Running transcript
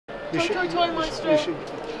Toy, toy, maestro.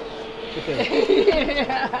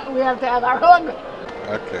 Yeah, we have to have our hug.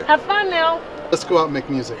 Okay. Have fun now. Let's go out and make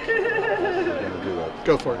music. We're gonna do that.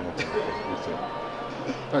 Go for it.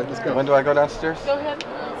 All right, let's go. When do I go downstairs? Go ahead.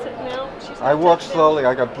 Sit now. I walk slowly.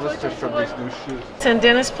 I got blisters from these new shoes. Send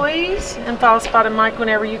Dennis, please, and follow Spotted Mike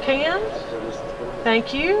whenever you can.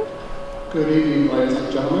 Thank you. Good evening, ladies and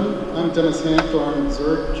gentlemen. I'm Dennis Hanthorne,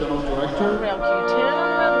 Zurich General Director. Rail Q10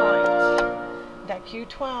 on red light. Deck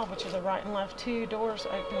Q12, which is a right and left two doors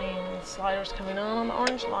opening, and sliders coming on the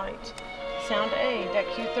orange light. Sound A, deck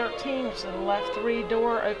Q13, which is a left three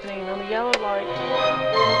door opening on the yellow light.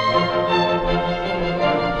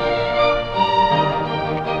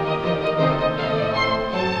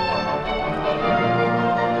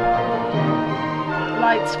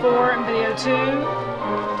 Lights 4 and video 2.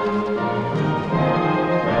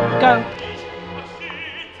 Go.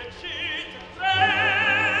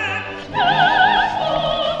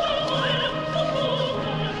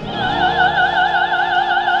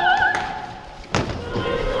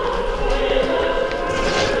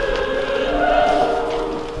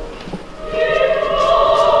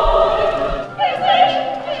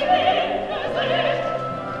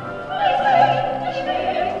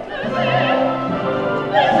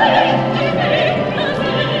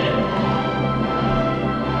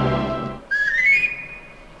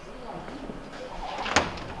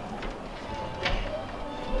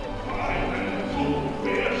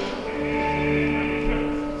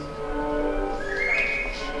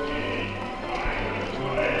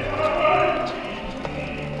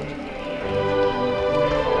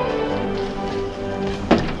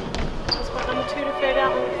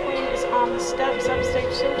 Steps up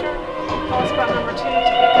stage center. Call spot number 2 to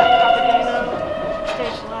pick up Papageno.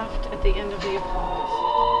 Stage left at the end of the applause.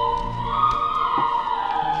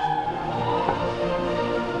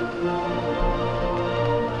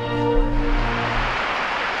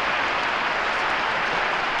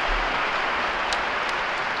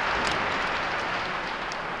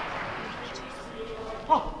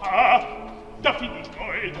 Da find ich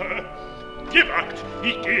heute. Gewagt,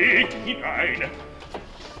 ich geh hinein.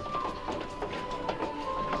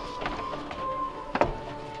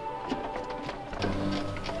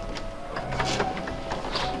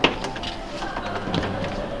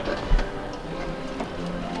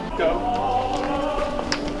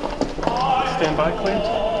 Stand by, Clint.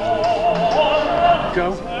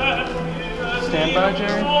 Go. Stand by,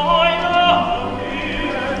 Jerry.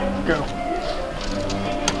 Go.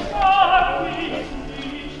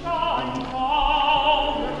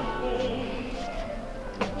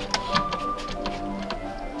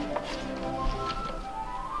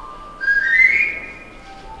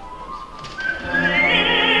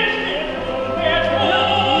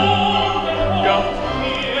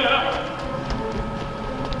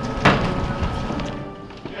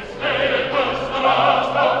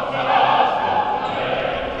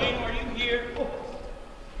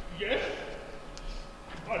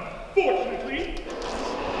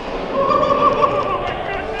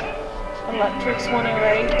 Electrics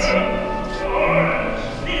 108.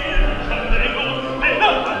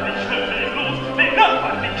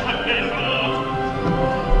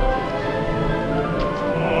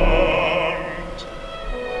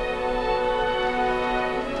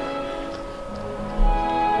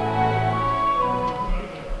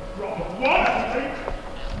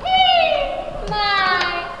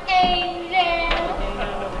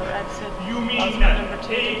 You mean number 2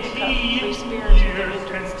 to pick up 3 spears and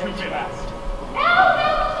entrance stage left.